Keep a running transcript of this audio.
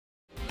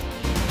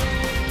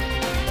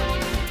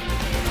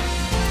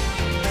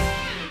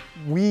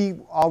we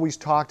always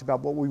talked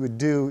about what we would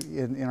do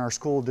in our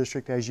school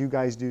district, as you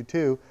guys do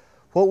too.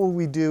 What would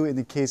we do in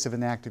the case of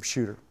an active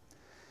shooter?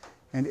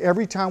 And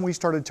every time we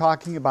started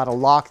talking about a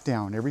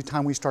lockdown, every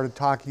time we started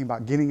talking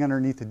about getting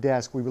underneath the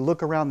desk, we would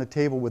look around the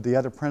table with the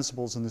other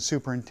principals and the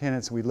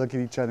superintendents, and we'd look at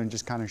each other and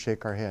just kind of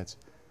shake our heads.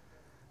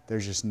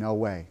 There's just no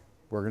way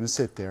we're going to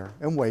sit there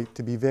and wait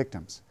to be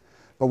victims.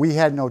 But we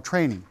had no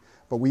training.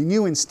 But we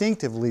knew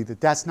instinctively that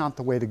that's not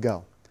the way to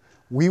go.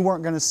 We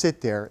weren't going to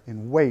sit there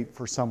and wait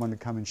for someone to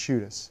come and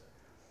shoot us.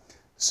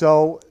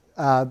 So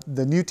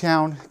the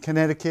Newtown,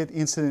 Connecticut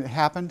incident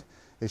happened.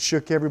 It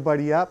shook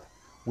everybody up.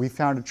 We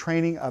found a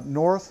training up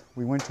north.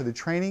 We went to the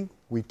training.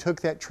 We took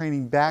that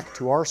training back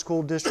to our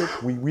school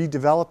district. We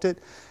redeveloped it,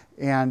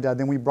 and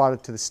then we brought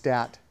it to the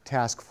STAT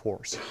task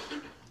force.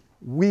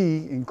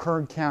 We in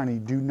Kern County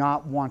do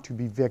not want to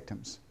be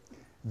victims.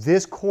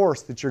 This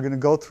course that you're going to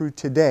go through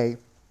today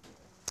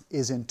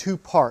is in two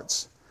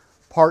parts.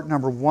 Part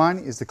number one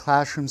is the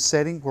classroom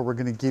setting, where we're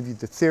going to give you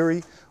the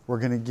theory. We're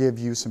going to give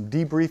you some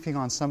debriefing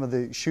on some of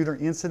the shooter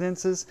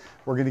incidences.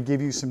 We're going to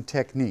give you some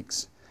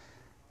techniques.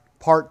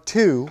 Part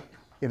two,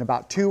 in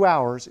about 2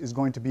 hours, is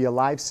going to be a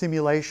live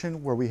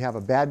simulation where we have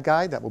a bad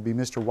guy, that will be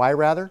Mr.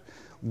 Wyrather,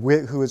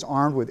 who is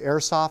armed with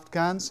airsoft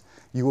guns.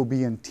 You will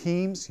be in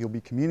teams, you'll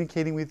be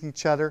communicating with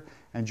each other,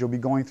 and you'll be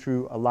going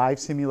through a live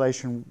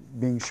simulation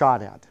being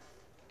shot at.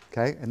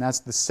 Okay? And that's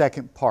the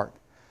second part.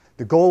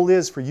 The goal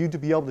is for you to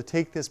be able to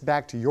take this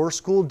back to your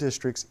school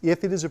districts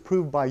if it is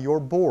approved by your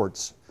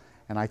boards.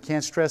 And I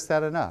can't stress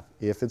that enough.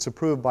 If it's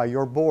approved by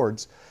your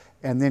boards,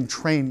 and then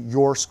train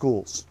your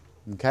schools.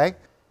 Okay?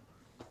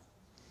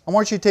 I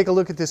want you to take a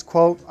look at this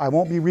quote. I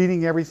won't be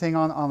reading everything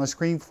on the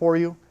screen for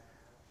you,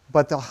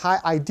 but the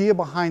idea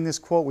behind this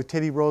quote with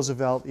Teddy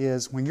Roosevelt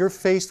is, when you're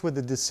faced with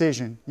a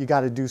decision, you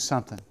got to do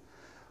something.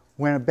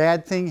 When a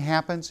bad thing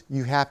happens,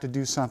 you have to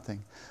do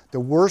something. The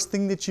worst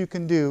thing that you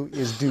can do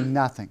is do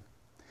nothing.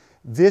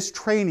 This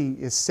training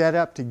is set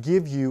up to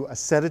give you a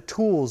set of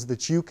tools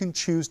that you can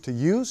choose to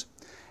use,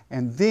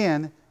 and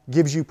then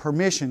gives you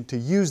permission to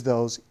use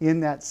those in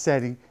that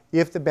setting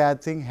if the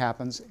bad thing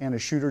happens and a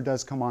shooter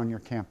does come on your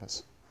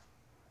campus.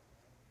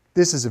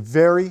 This is a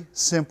very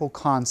simple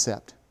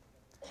concept.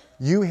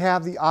 You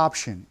have the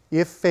option,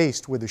 if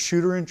faced with a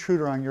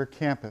shooter-intruder on your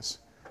campus,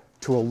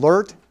 to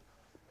alert,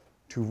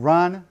 to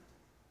run,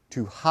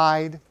 to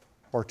hide,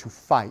 or to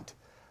fight.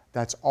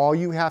 That's all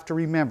you have to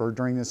remember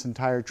during this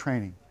entire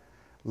training.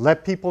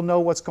 Let people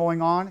know what's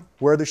going on,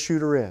 where the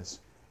shooter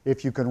is.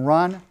 If you can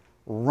run,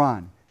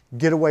 run.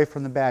 Get away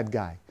from the bad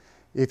guy.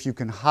 If you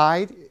can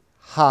hide,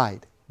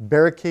 hide.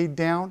 Barricade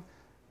down,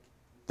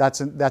 that's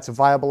a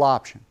viable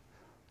option.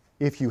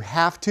 If you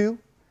have to,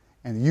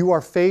 and you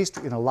are faced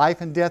in a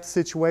life and death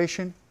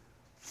situation,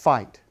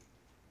 fight.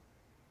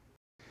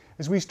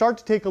 As we start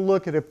to take a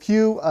look at a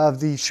few of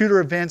the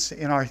shooter events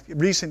in our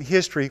recent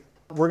history,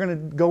 we're going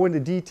to go into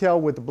detail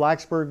with the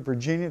Blacksburg,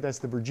 Virginia. That's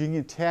the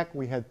Virginia Tech.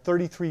 We had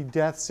 33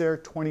 deaths there,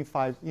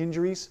 25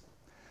 injuries.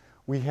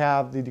 We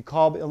have the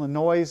DeKalb,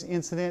 Illinois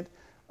incident.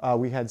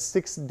 We had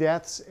 6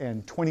 deaths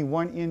and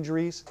 21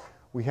 injuries.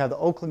 We had the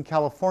Oakland,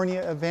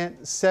 California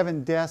event,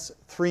 7 deaths,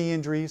 3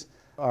 injuries.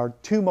 Our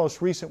 2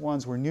 most recent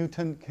ones were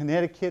Newton,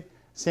 Connecticut,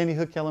 Sandy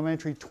Hook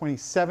Elementary,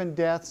 27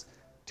 deaths,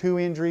 2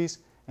 injuries,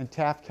 and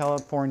Taft,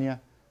 California,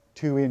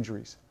 2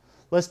 injuries.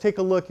 Let's take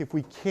a look, if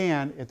we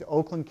can, at the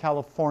Oakland,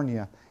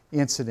 California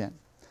incident,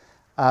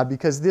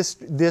 because this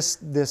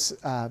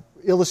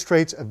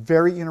illustrates a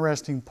very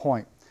interesting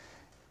point.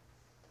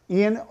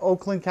 In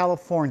Oakland,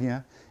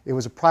 California, it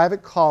was a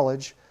private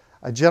college.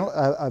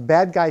 A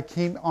bad guy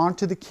came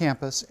onto the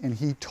campus, and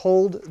he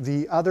told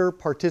the other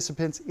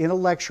participants in a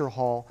lecture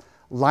hall,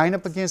 line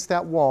up against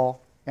that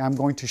wall, and I'm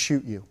going to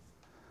shoot you.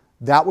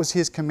 That was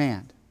his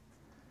command.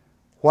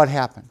 What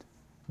happened?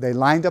 They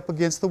lined up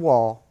against the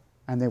wall,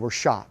 and they were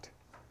shot.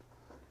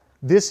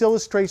 This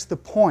illustrates the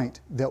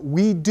point that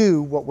we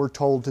do what we're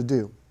told to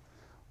do.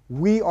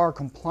 We are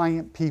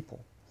compliant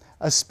people,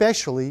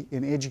 especially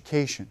in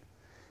education.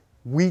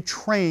 We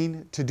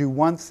train to do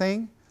one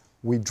thing,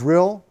 we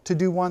drill to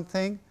do one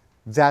thing,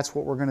 that's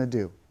what we're going to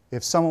do.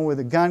 If someone with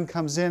a gun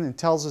comes in and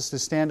tells us to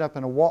stand up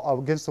in a wall,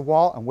 against the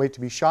wall and wait to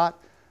be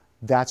shot,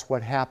 that's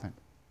what happened.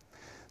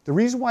 The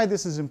reason why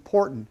this is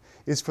important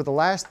is, for the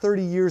last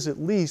 30 years at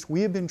least,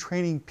 we have been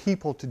training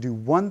people to do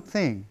one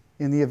thing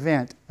in the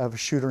event of a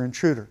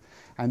shooter-intruder,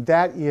 and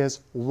that is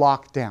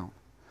lockdown.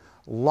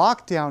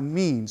 Lockdown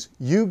means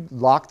you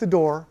lock the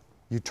door,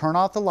 you turn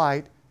off the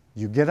light,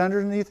 you get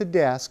underneath the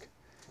desk,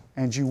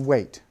 and you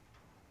wait.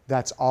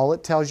 That's all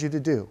it tells you to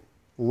do.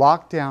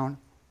 Lock down,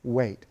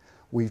 wait.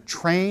 We've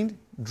trained,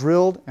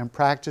 drilled, and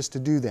practiced to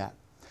do that.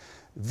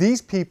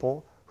 These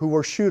people who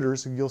are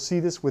shooters, and you'll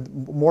see this with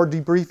more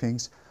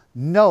debriefings,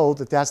 know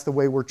that that's the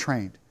way we're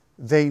trained.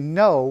 They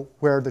know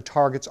where the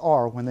targets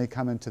are when they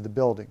come into the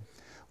building.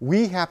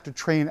 We have to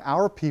train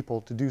our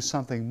people to do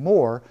something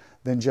more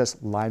than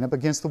just line up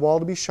against the wall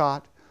to be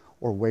shot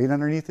or wait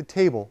underneath the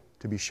table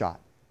to be shot.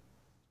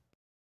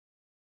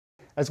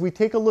 As we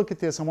take a look at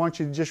this, I want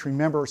you to just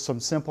remember some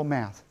simple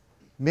math.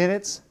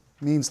 Minutes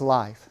means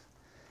life.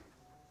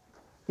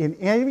 In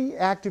any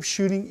active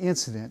shooting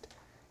incident,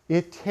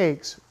 it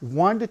takes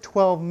 1 to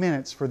 12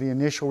 minutes for the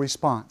initial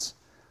response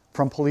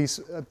from police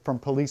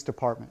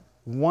department.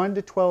 1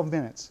 to 12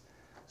 minutes.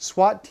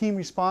 SWAT team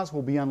response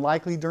will be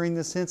unlikely during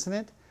this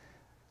incident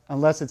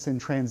unless it's in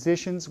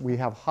transitions. We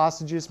have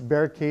hostages,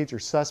 barricades, or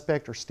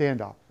suspect or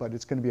standoff, but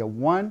it's going to be a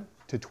 1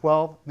 to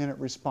 12 minute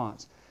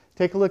response.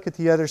 Take a look at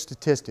the other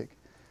statistic.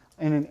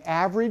 In an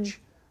average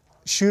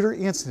shooter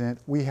incident,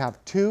 we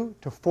have 2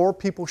 to 4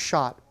 people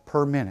shot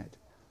per minute.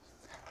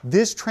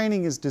 This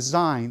training is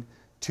designed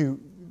to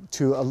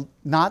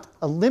not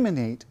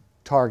eliminate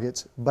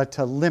targets, but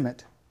to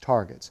limit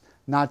targets.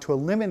 Not to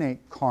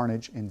eliminate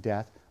carnage and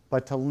death,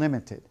 but to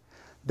limit it.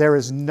 There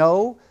is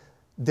no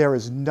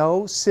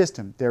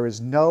system, there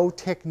is no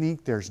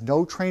technique, there's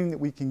no training that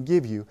we can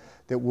give you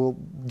that will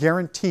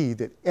guarantee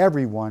that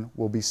everyone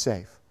will be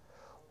safe.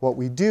 What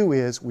we do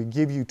is we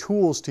give you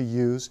tools to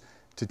use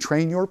to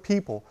train your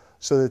people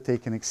so that they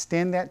can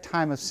extend that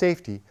time of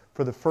safety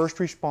for the first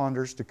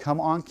responders to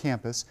come on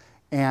campus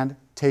and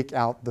take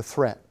out the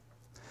threat.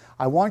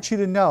 I want you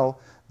to know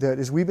that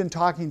as we've been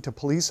talking to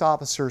police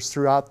officers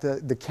throughout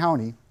the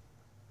county,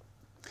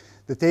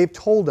 that they've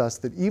told us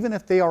that even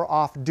if they are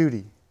off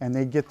duty and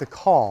they get the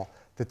call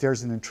that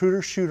there's an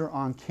intruder shooter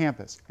on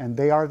campus and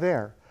they are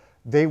there,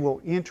 they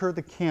will enter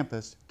the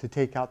campus to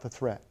take out the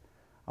threat.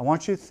 I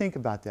want you to think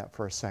about that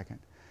for a second.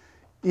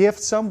 If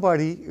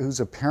somebody who's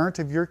a parent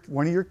of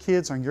one of your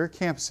kids on your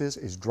campuses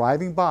is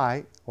driving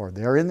by or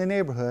they're in the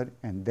neighborhood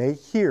and they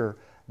hear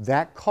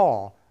that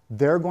call,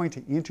 they're going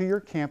to enter your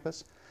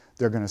campus,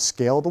 they're going to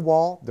scale the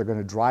wall, they're going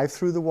to drive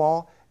through the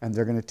wall, and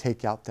they're going to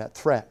take out that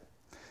threat.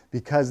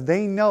 Because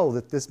they know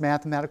that this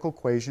mathematical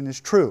equation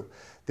is true,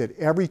 that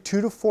every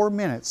 2 to 4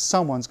 minutes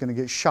someone's going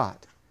to get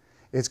shot.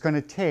 It's going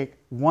to take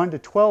 1 to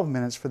 12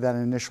 minutes for that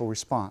initial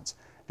response.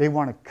 They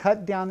want to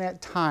cut down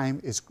that time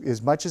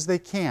as much as they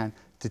can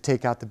to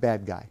take out the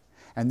bad guy.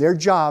 And their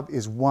job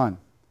is one,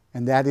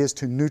 and that is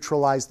to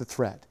neutralize the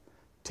threat.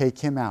 Take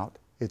him out,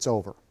 it's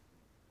over.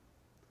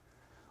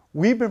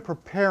 We've been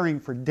preparing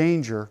for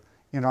danger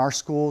in our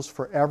schools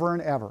forever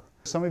and ever.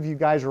 Some of you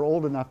guys are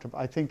old enough,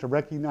 I think, to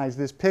recognize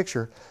this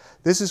picture.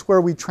 This is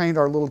where we trained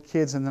our little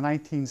kids in the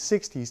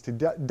 1960s to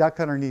duck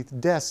underneath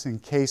desks in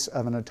case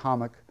of an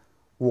atomic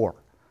war.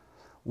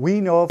 We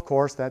know, of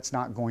course, that's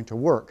not going to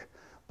work,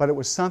 but it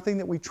was something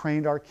that we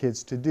trained our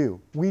kids to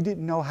do. We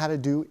didn't know how to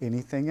do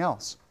anything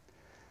else.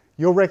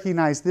 You'll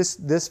recognize this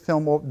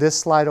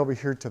slide over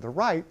here to the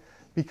right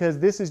because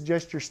this is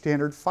just your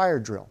standard fire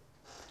drill.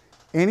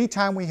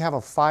 Anytime we have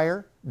a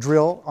fire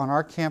drill on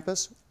our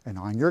campus and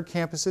on your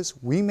campuses,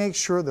 we make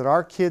sure that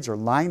our kids are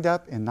lined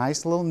up in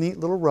nice little neat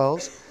little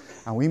rows,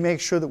 and we make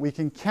sure that we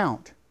can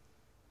count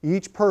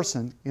each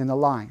person in the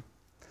line.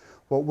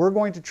 What we're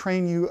going to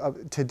train you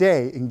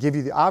today and give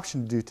you the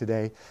option to do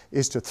today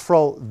is to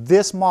throw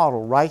this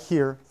model right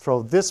here,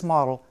 throw this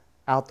model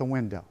out the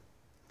window.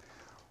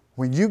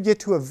 When you get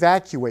to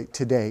evacuate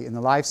today in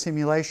the live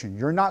simulation,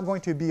 you're not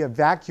going to be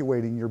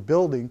evacuating your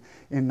building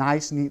in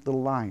nice neat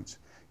little lines.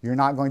 You're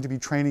not going to be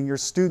training your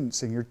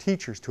students and your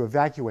teachers to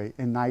evacuate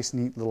in nice,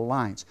 neat little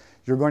lines.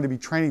 You're going to be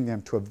training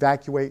them to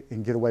evacuate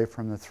and get away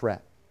from the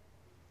threat.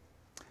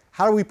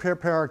 How do we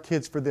prepare our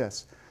kids for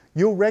this?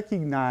 You'll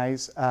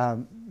recognize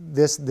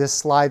this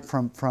slide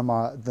from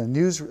the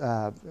news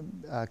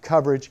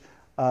coverage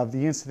of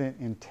the incident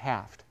in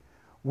Taft.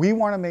 We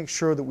want to make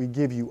sure that we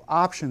give you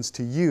options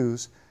to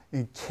use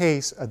in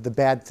case the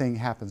bad thing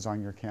happens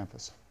on your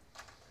campus.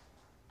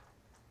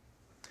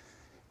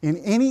 In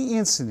any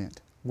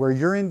incident where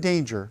you're in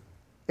danger,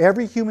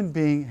 every human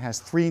being has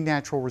 3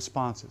 natural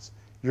responses.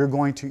 You're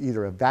going to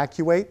either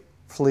evacuate,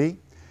 flee,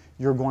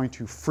 you're going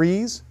to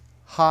freeze,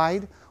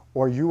 hide,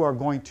 or you are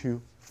going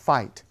to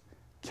fight,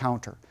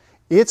 counter.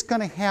 It's going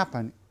to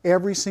happen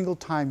every single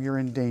time you're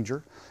in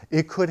danger.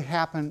 It could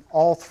happen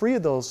all 3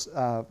 of those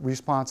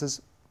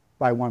responses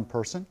by one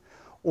person,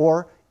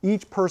 or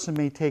each person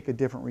may take a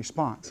different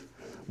response.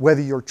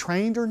 Whether you're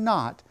trained or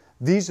not,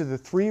 these are the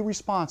 3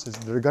 responses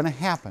that are going to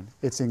happen.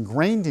 It's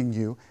ingrained in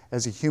you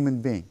as a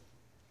human being.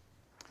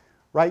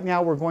 Right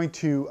now we're going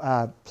to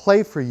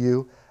play for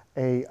you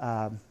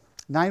a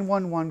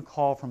 911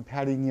 call from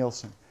Patty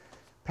Nielsen.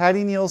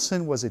 Patty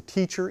Nielsen was a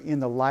teacher in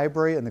the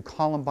library in the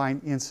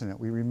Columbine incident.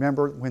 We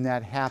remember when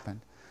that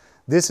happened.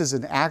 This is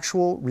an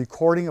actual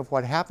recording of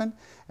what happened,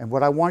 and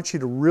what I want you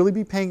to really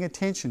be paying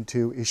attention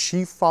to is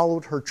she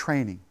followed her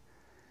training.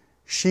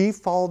 She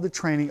followed the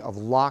training of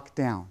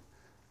lockdown,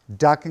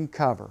 duck and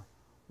cover,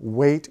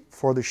 wait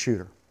for the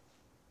shooter.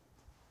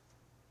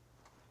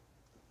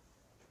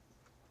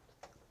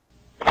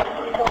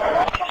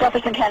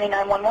 Jefferson County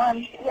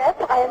 911. Yes,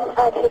 I am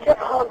a teacher at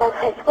Columbine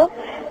High School.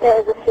 There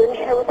is a student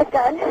here with a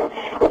gun. He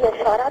has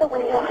shot out a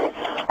window.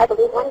 I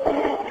believe one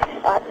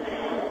shot.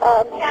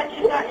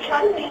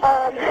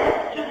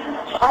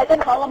 I've been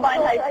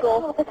Columbine High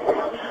School.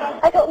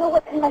 I don't know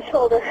what's in my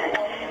shoulder.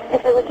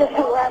 If it was just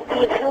a last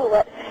beat or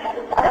what.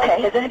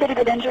 Okay, has anybody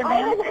been injured,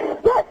 ma'am?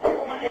 Yes.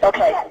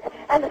 Okay. Yes.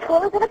 And the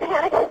school is in a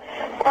panic.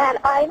 And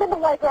I'm in the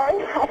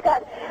library. I've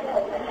got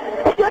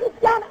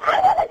students down.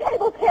 I'm in a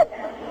tables, kids.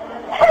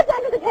 Heads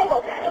under the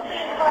tables.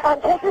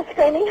 Kids are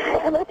screaming.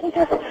 Some of the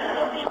teachers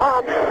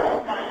are,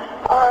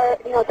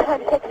 trying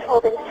to take control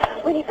of things.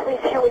 We need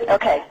police here.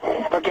 Okay,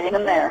 we're getting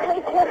them there.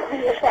 Police here.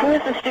 Who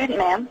is the student,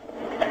 ma'am?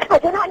 I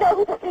do not know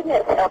who the student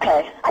is.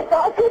 Okay. I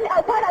saw a student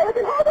outside. I was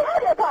in Holden. Oh,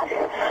 dear God.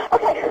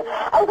 Okay.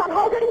 I was on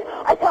Holden.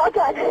 I saw a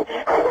gun. I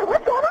said,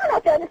 what's going on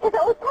out there? And he said,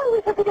 oh, it's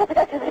probably something else.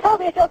 It's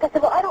probably a joke. I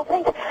said, well, I don't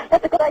think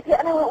that's a good idea.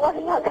 And I went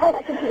walking outside.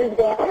 I think he was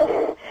there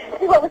to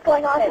see what was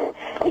going on.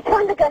 He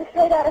turned the gun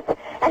straight at us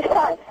and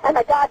shot. And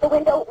my God, the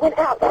window went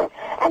out.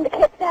 And the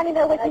kid standing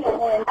there with me,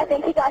 I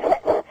think he got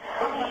hit.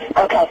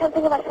 Okay.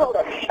 Something in my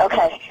shoulder.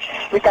 Okay.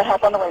 We've got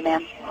help on the way,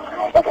 ma'am.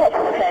 Okay.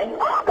 Okay.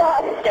 Oh,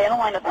 God. Stay on the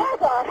line with me. Oh,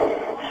 God.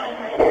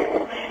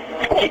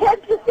 Hey,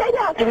 kids, just stay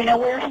down. Do we know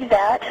where he's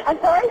at? I'm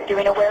sorry? Do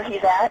we know where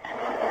he's at?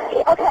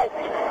 Okay.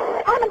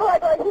 I'm in the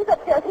library. He's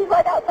upstairs. He's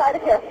right outside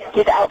of here.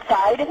 He's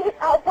outside? He's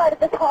outside of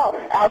this hall.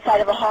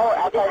 Outside of a hall or In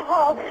outside? the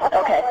hall. Of the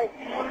Okay.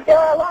 library. There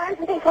are alarms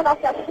and things going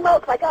off now.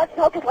 Smoke. My God,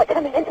 smoke is like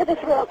coming into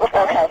this room.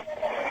 Okay.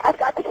 I've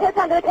got the kids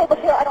under the table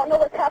here. I don't know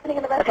what's happening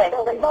in the rest of the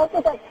building. Most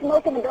of that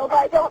smoke in the building.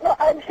 I don't know.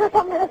 I'm sure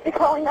someone has to be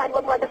calling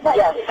 911 to fight.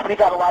 Yes, we've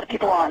got a lot of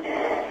people on.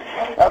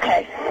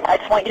 Okay. I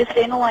just want you to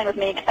stay in the line with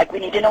me. We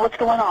need to know what's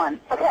going on.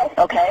 Okay.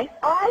 Okay?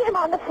 I am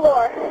on the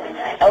floor.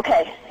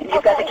 Okay. And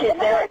you've got the kids in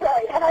the there?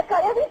 library, and I've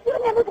got every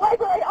student in this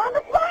library on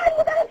the floor.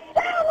 You better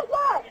stay on the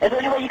floor. Is there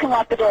any way you can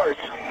lock the doors?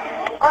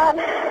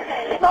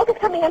 Smoke is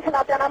coming in from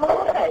out there, and I'm a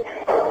little afraid.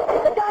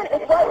 The gun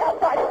is right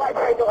outside the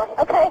library door,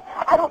 okay?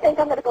 I don't think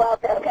I'm going to go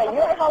out there. Okay,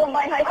 you're at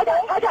Columbine High School?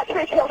 I got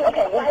 3 children.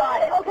 Okay, we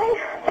got it. Okay?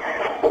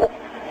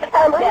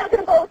 I'm not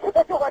going to go to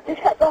the door to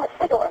shut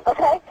the door,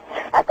 okay?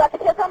 I've got the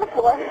kids on the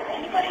floor.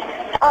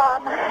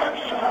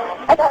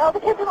 I got all the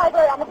kids in the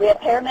library on the floor. We have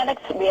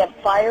paramedics, we have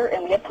fire,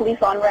 and we have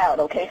police en route,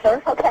 okay,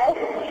 sir? Okay.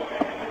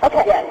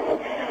 Okay. Yes.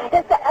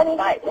 I don't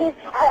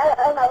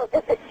know.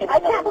 I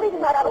can't believe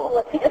he's not out of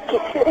bullets. He just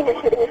keeps shooting and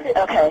shooting and shooting.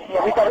 Okay,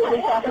 yeah, we've got a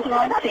police officer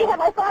on scene.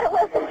 I thought it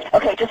was...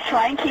 Okay, just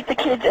try and keep the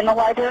kids in the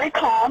library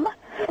calm.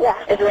 Yeah.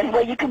 Is there any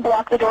way you can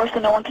block the door so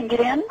no one can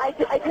get in? I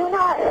do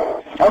not...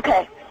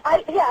 Okay.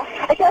 I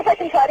guess I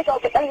can try to go,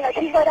 but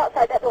he's right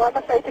outside that door. I'm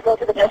afraid to go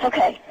to the door. That's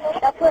okay.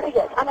 That's where he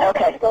is. I'm not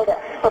afraid to go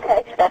there.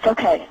 Okay? That's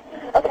okay.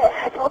 Okay,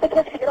 I told the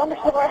kids to get on the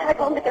floor. I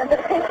told them to get under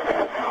the table.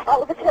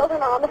 All of the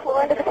children are on the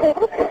floor under the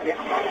table.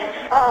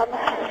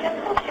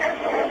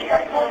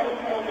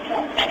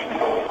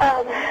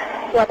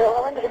 Yeah, they're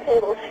all under the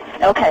tables.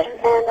 Okay.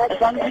 And as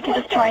long as we can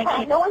just try and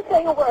keep... No one's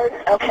saying a word.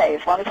 Okay,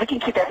 as long as we can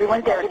keep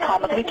everyone there as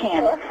calm as we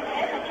can.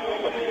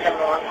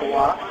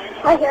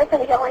 I hear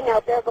some yelling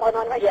out there going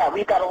on right now. Yeah,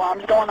 we've got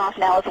alarms going off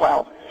now as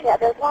well. Yeah,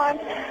 there's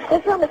alarms.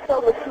 This room is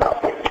filled with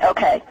smoke.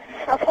 Okay.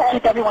 Okay.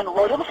 Keep everyone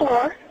low to the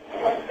floor.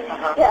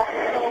 Yeah.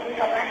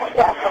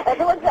 Yeah.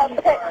 Everyone's up.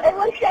 Okay.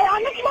 Everyone stay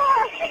on the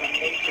floor.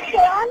 Stay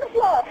on the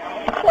floor.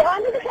 Stay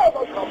under the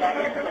table.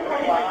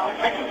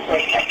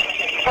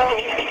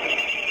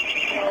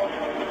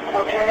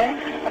 Okay.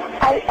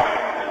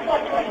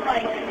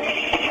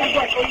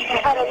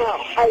 I don't know.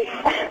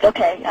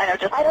 Okay, I know,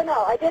 just... I don't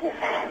know. I didn't...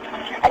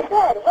 I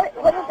said,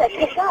 what is that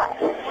kid got?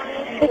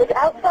 He was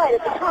outside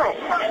at the time.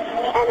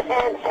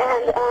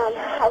 And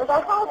I was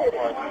on call duty.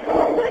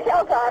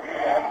 Oh, God.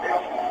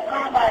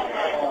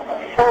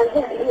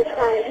 He's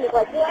trying, he's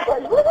like,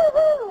 woo, woo,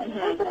 woo.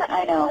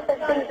 I know.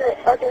 Things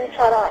are being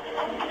shut off.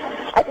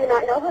 I do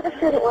not know who the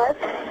student was.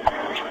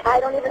 I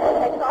don't even think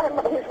I saw him.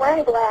 He was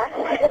wearing black.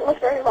 He didn't look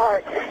very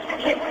large.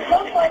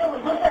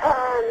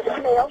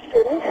 Male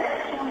student.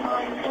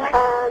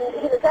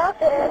 He was out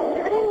there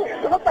shooting.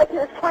 It looked like he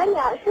was climbing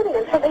out and shooting.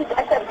 And somebody,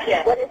 I said,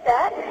 what is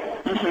that?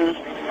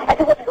 I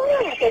said, what's going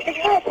on out there? It's a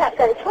wiretap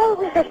gun. It's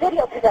probably for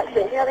video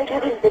production. You know, they do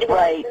these video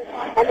right.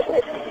 And the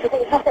kids,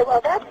 I said, well,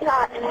 that's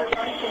not,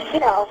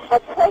 a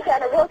play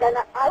gun, a real gun.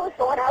 I was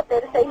going out there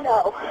to say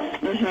no.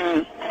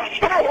 And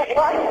I went,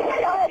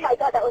 oh my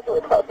God, that was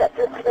really close. That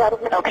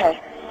was okay.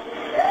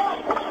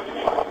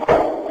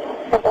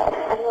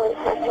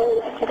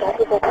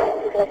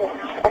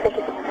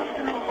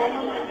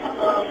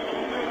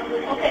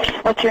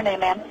 What's your name,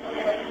 ma'am?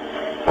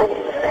 My name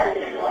is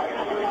Patty.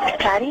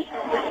 Patty?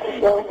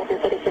 Yelling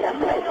everybody get up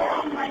right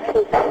now.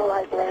 Please go to the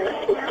library.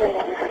 Please scream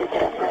everybody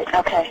get up right now.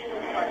 Okay.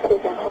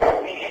 Please don't hold on.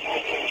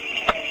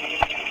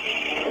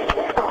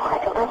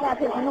 I have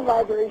him in the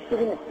library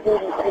shooting at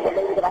students to the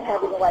lady that I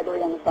have in the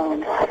library on the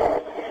phone.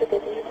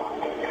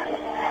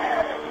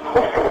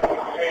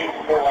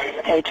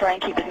 Okay, try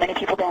and keep as many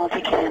people down as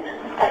we can.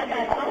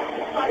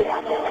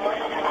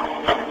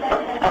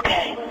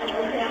 Okay.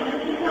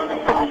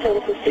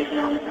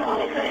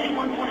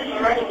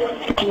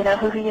 Do you know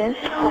who he is?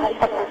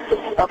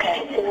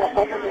 Okay.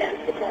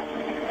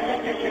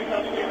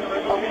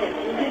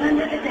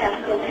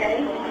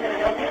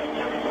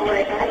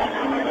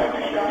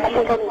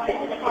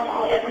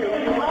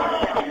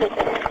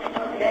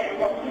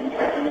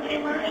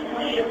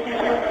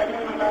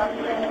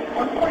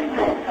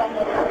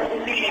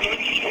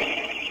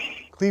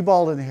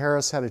 Klebold and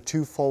Harris had a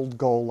twofold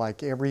goal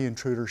like every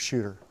intruder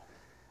shooter.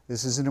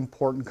 This is an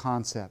important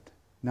concept.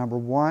 Number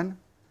one,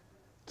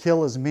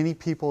 kill as many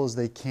people as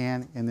they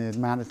can in the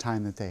amount of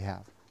time that they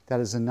have. That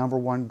is the number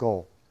one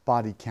goal,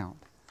 body count.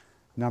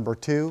 Number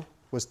two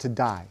was to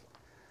die.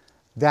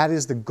 That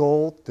is the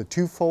goal, the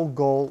twofold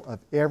goal of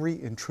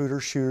every intruder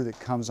shooter that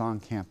comes on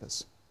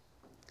campus.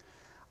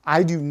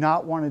 I do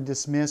not want to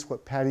dismiss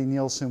what Patty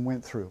Nielsen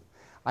went through.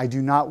 I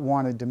do not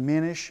want to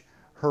diminish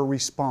her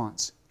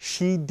response.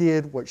 She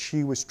did what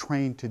she was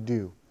trained to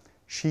do.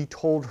 She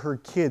told her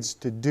kids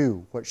to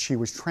do what she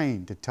was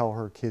trained to tell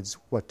her kids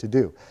what to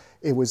do.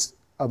 It was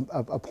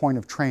a point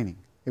of training.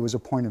 It was a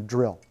point of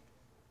drill.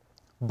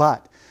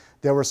 But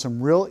there was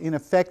some real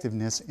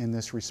ineffectiveness in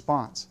this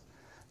response.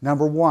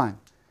 Number one,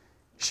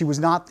 she was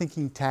not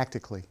thinking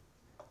tactically.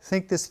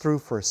 Think this through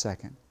for a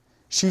second.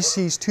 She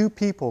sees two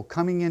people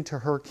coming into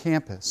her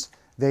campus.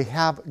 They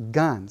have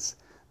guns.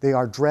 They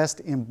are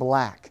dressed in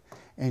black.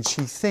 And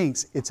she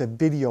thinks it's a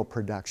video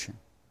production.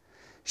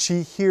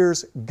 She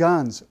hears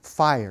guns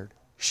fired.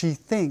 She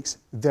thinks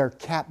they're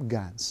cap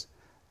guns.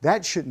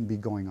 That shouldn't be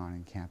going on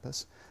in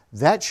campus.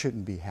 That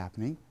shouldn't be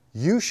happening.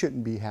 You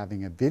shouldn't be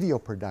having a video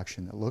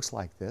production that looks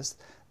like this.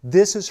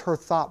 This is her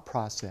thought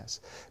process,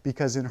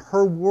 because in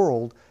her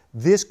world,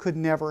 this could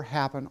never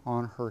happen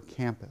on her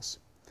campus.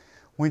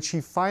 When she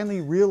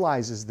finally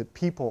realizes that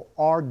people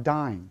are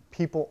dying,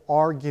 people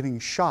are getting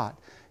shot,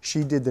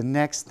 she did the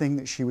next thing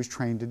that she was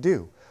trained to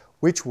do,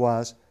 which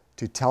was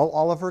to tell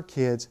all of her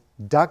kids,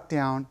 duck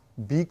down,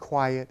 be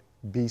quiet,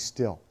 be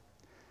still.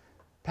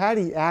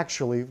 Patty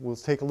actually, we'll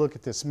take a look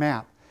at this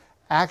map,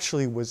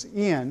 actually was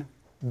in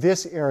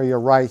this area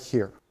right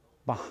here,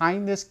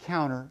 behind this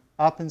counter,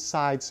 up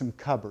inside some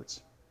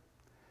cupboards.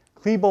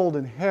 Klebold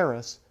and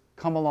Harris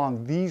come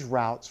along these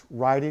routes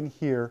right in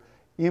here,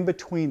 in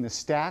between the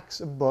stacks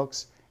of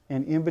books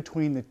and in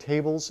between the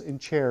tables and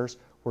chairs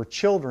where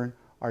children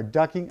are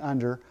ducking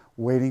under,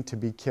 waiting to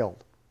be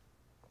killed.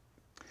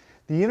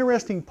 The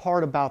interesting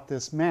part about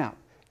this map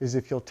is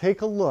if you'll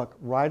take a look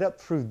right up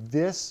through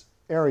this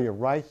area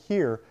right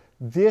here,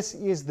 this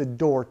is the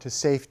door to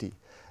safety.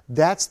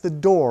 That's the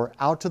door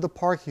out to the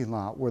parking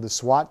lot where the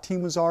SWAT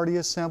team was already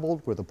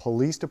assembled, where the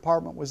police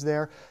department was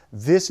there.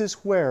 This is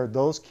where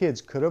those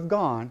kids could have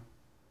gone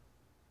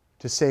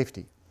to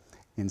safety.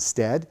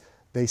 Instead,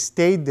 they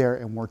stayed there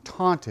and were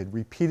taunted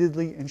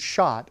repeatedly and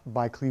shot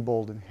by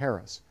Klebold and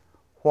Harris.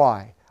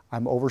 Why?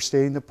 I'm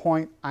overstating the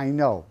point, I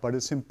know, but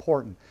it's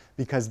important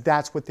because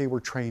that's what they were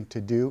trained to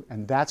do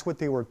and that's what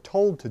they were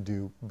told to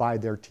do by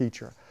their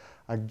teacher.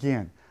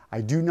 Again,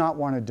 I do not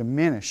want to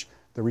diminish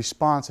the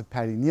response of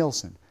Patty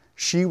Nielsen.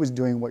 She was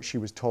doing what she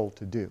was told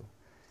to do.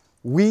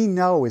 We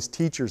know as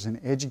teachers and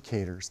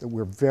educators that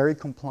we're very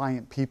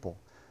compliant people,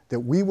 that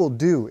we will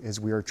do as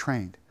we are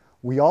trained.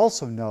 We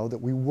also know that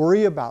we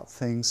worry about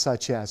things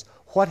such as,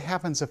 what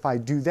happens if I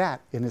do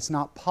that and it's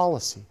not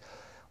policy?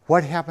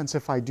 What happens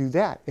if I do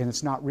that and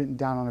it's not written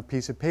down on a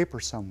piece of paper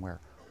somewhere?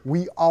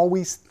 We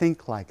always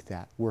think like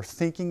that. We're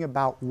thinking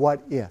about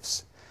what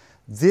ifs.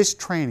 This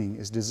training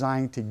is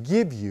designed to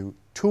give you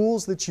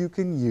tools that you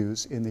can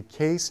use in the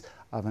case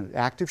of an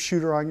active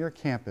shooter on your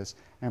campus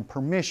and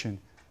permission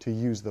to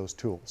use those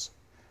tools.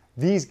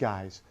 These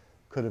guys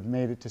could have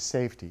made it to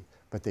safety,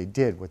 but they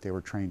did what they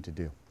were trained to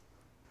do.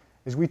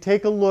 As we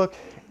take a look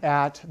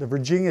at the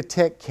Virginia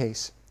Tech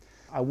case,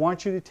 I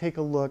want you to take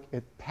a look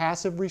at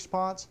passive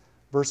response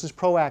versus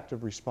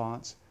proactive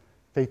response.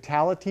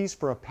 Fatalities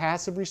for a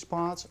passive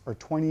response are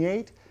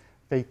 28.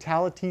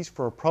 Fatalities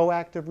for a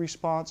proactive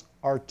response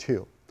are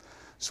 2.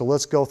 So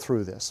let's go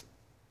through this.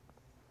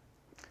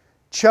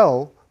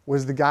 Cho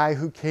was the guy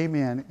who came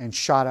in and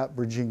shot up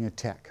Virginia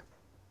Tech.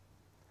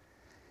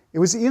 It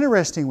was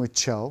interesting with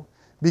Cho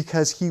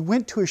because he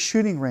went to a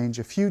shooting range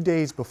a few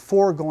days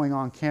before going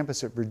on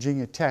campus at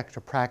Virginia Tech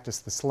to practice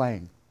the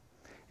slaying.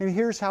 And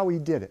here's how he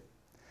did it.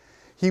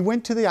 He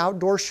went to the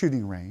outdoor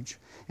shooting range,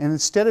 and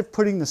instead of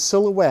putting the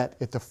silhouette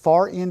at the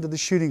far end of the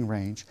shooting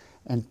range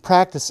and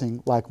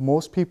practicing like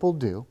most people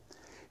do,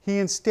 he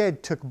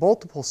instead took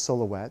multiple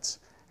silhouettes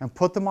and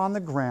put them on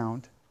the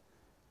ground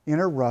in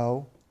a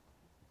row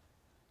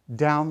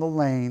down the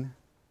lane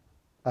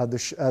of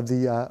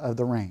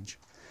the range.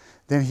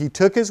 Then he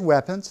took his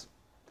weapons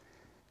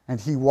and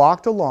he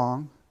walked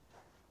along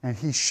and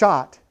he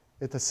shot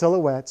at the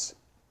silhouettes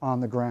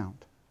on the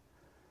ground.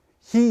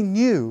 He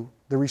knew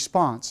the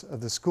response of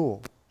the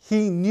school.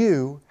 He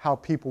knew how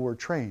people were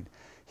trained.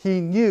 He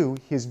knew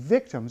his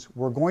victims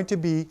were going to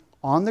be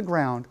on the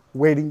ground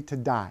waiting to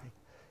die.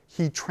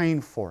 He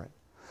trained for it.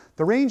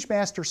 The range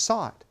master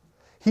saw it.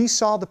 He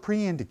saw the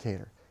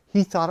pre-indicator.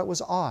 He thought it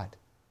was odd.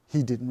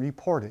 He didn't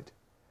report it.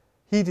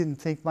 He didn't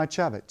think much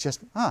of it.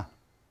 Just,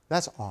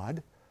 that's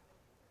odd.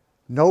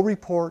 No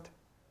report,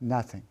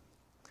 nothing.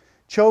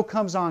 Cho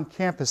comes on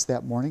campus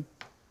that morning,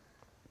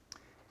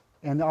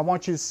 and I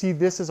want you to see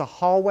this is a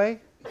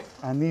hallway,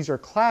 and these are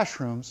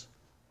classrooms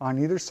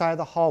on either side of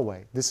the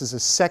hallway. This is a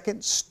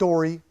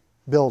second-story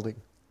building.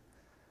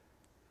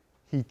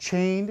 He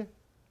chained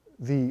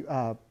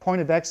the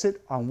point of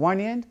exit on one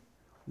end,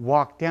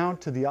 walked down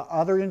to the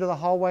other end of the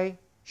hallway,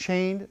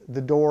 chained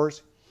the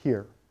doors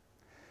here.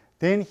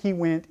 Then he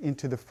went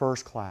into the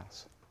first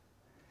class.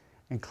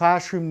 In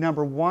classroom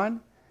number 1,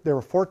 there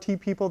were 14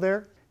 people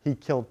there. He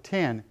killed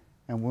 10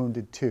 and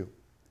wounded 2.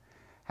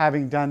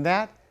 Having done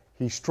that,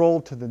 he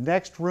strolled to the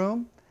next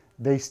room.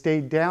 They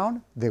stayed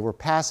down. They were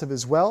passive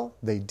as well.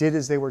 They did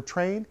as they were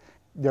trained.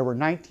 There were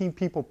 19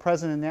 people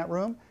present in that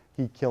room.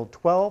 He killed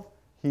 12.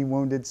 He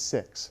wounded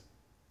 6.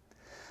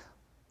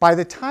 By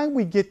the time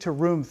we get to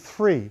room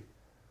 3,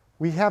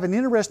 we have an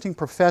interesting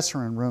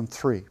professor in room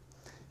 3.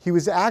 He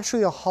was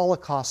actually a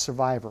Holocaust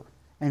survivor,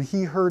 and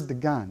he heard the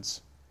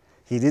guns.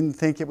 He didn't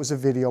think it was a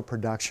video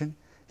production.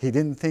 He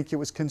didn't think it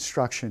was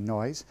construction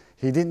noise.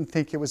 He didn't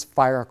think it was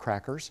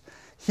firecrackers.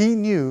 He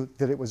knew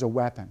that it was a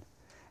weapon.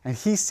 And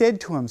he said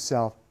to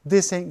himself,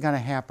 this ain't going to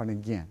happen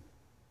again.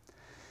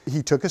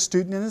 He took a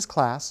student in his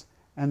class,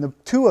 and the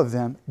 2 of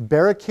them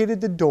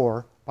barricaded the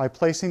door by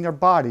placing their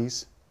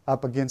bodies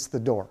up against the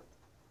door.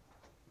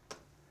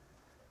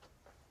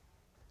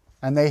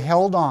 And they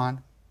held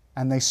on,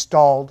 and they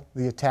stalled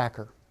the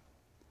attacker.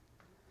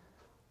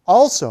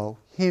 Also,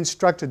 he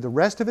instructed the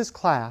rest of his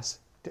class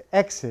to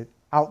exit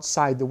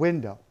outside the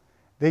window.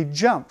 They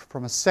jumped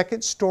from a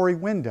second-story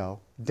window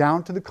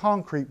down to the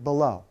concrete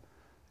below.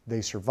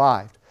 They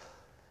survived.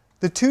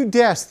 The 2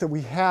 deaths that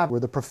we have were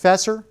the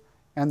professor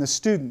and the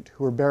student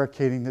who were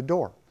barricading the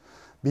door,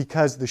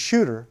 because the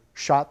shooter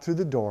shot through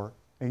the door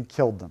and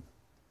killed them.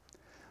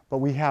 But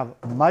we have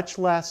much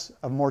less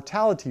of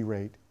mortality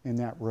rate in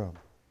that room.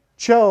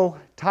 Cho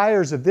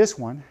tires of this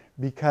one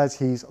because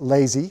he's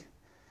lazy,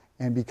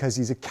 and because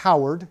he's a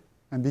coward,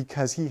 and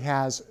because he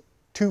has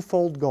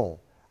twofold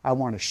goal. I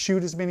want to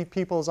shoot as many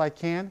people as I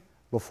can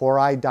before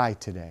I die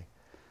today.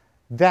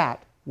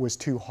 That was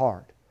too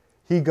hard.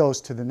 He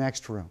goes to the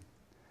next room.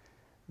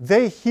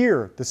 They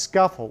hear the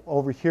scuffle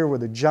over here where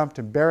they jumped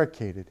and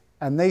barricaded,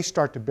 and they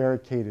start to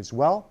barricade as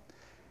well.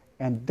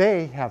 And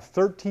they have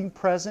 13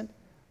 present,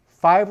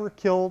 5 were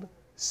killed,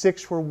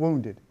 6 were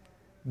wounded.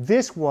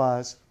 This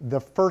was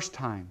the first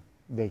time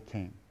they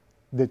came,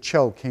 that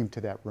Cho came to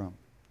that room.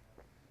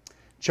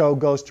 Cho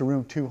goes to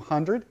room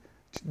 200.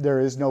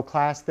 There is no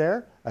class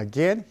there.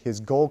 Again,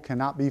 his goal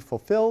cannot be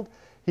fulfilled.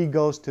 He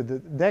goes to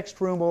the next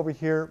room over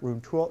here,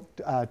 room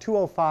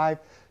 205.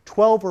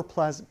 12 were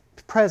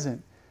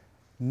present.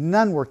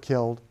 None were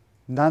killed.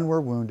 None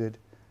were wounded.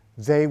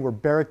 They were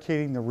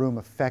barricading the room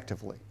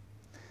effectively.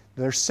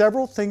 There are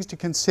several things to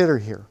consider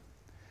here.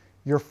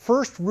 Your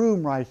first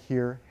room right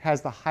here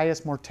has the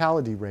highest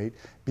mortality rate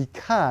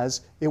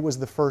because it was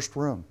the first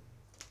room.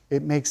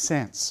 It makes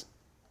sense.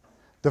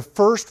 The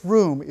first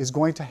room is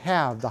going to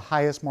have the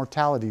highest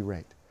mortality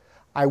rate.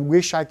 I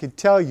wish I could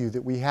tell you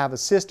that we have a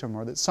system,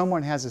 or that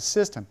someone has a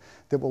system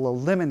that will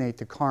eliminate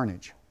the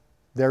carnage.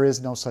 There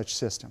is no such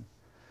system.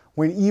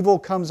 When evil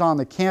comes on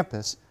the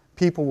campus,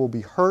 people will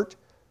be hurt,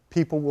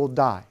 people will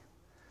die.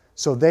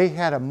 So they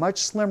had a much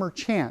slimmer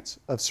chance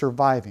of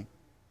surviving.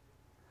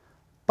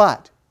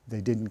 But they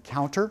didn't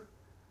counter,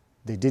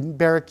 they didn't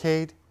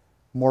barricade,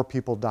 more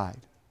people died.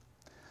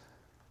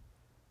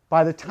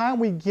 By the time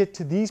we get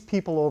to these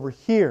people over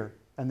here,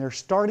 and they're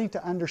starting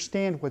to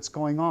understand what's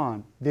going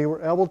on, they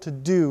were able to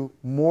do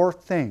more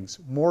things,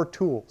 more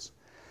tools.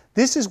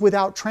 This is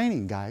without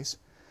training, guys.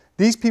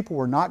 These people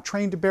were not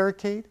trained to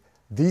barricade.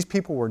 These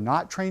people were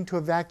not trained to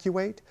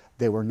evacuate.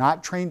 They were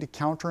not trained to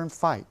counter and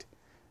fight.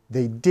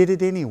 They did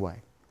it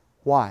anyway.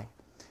 Why?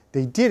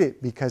 They did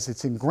it because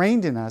it's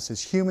ingrained in us as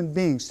human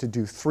beings to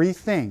do 3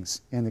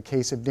 things in the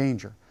case of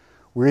danger.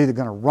 We're either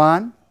going to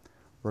run,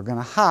 we're going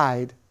to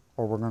hide,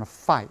 or we're going to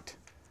fight.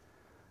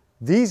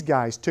 These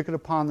guys took it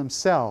upon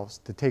themselves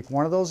to take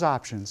one of those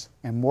options,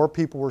 and more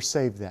people were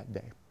saved that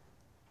day.